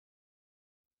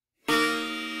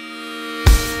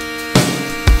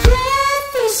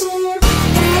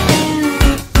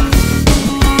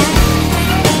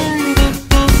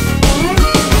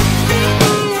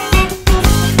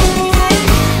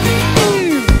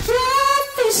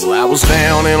Well, I was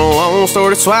down and alone,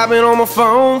 started swiping on my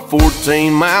phone.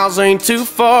 14 miles ain't too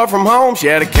far from home. She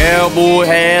had a cowboy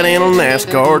hat and a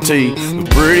NASCAR tee, the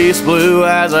prettiest blue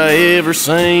eyes I ever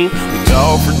seen. We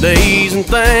talked for days and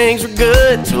things were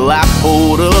good, till I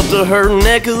pulled up to her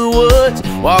neck of the woods.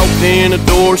 Walked in the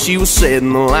door, she was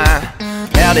setting the line.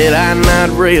 How did I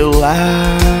not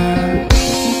realize?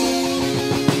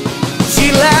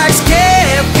 She likes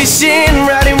catfishing,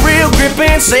 riding real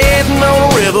gripping, sitting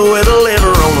on a river with a liver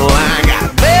on the line. Got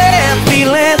a bad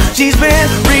feeling she's been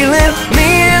reeling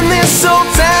me in this whole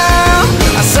time.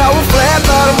 I saw a flat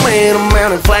bottom and a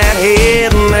mountain flat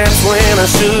head, and that's when I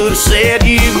should have said,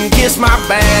 you can kiss my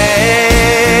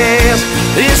bass.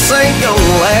 This ain't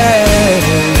gonna last,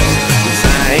 'cause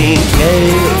I ain't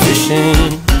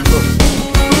catfishing.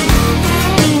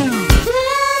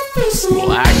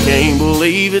 Well, I can't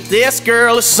believe it, this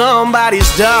girl is somebody's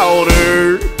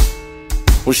daughter.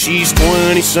 Well, she's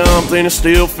 20-something and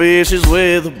still fishes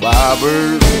with a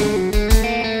bobber.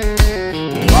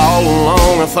 Well, all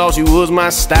along I thought she was my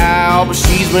style, but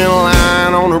she's been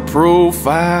lying on her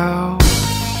profile.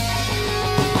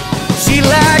 She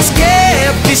likes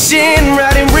catfishing,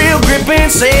 riding real gripping,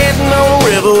 sitting on a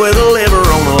river with a liver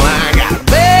on the line. Got a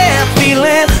bad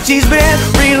feeling she's been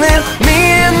reeling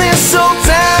me in this whole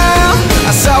time.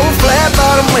 I saw a flat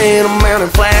bottom and a mountain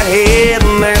flat head,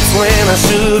 and that's when I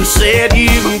should have said, you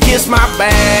can kiss my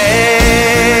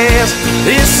bass.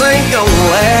 This ain't gonna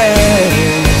last,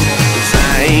 'cause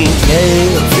I ain't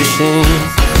catfishing.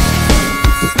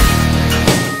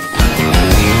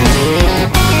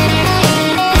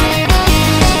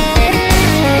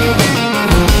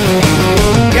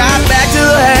 Got back to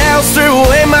the house, threw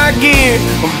away my gear,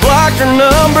 blocked her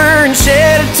number and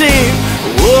shed a tear.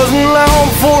 It wasn't long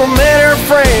before I met her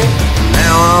friend.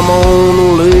 Now I'm on the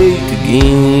lake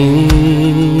again,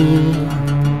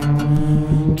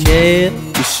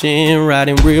 catfishing,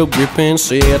 riding real gripping,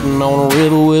 sitting on a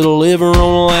river with a liver on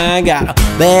the line. Got a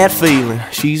bad feeling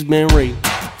she's been real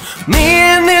me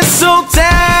in this whole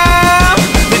time.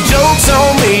 The joke's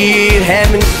on me, it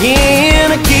happened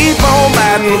again. I keep on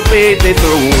biting the bait they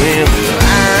throw in.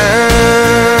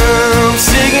 I'm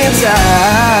sick and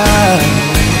tired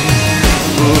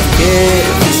of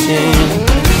catfishing.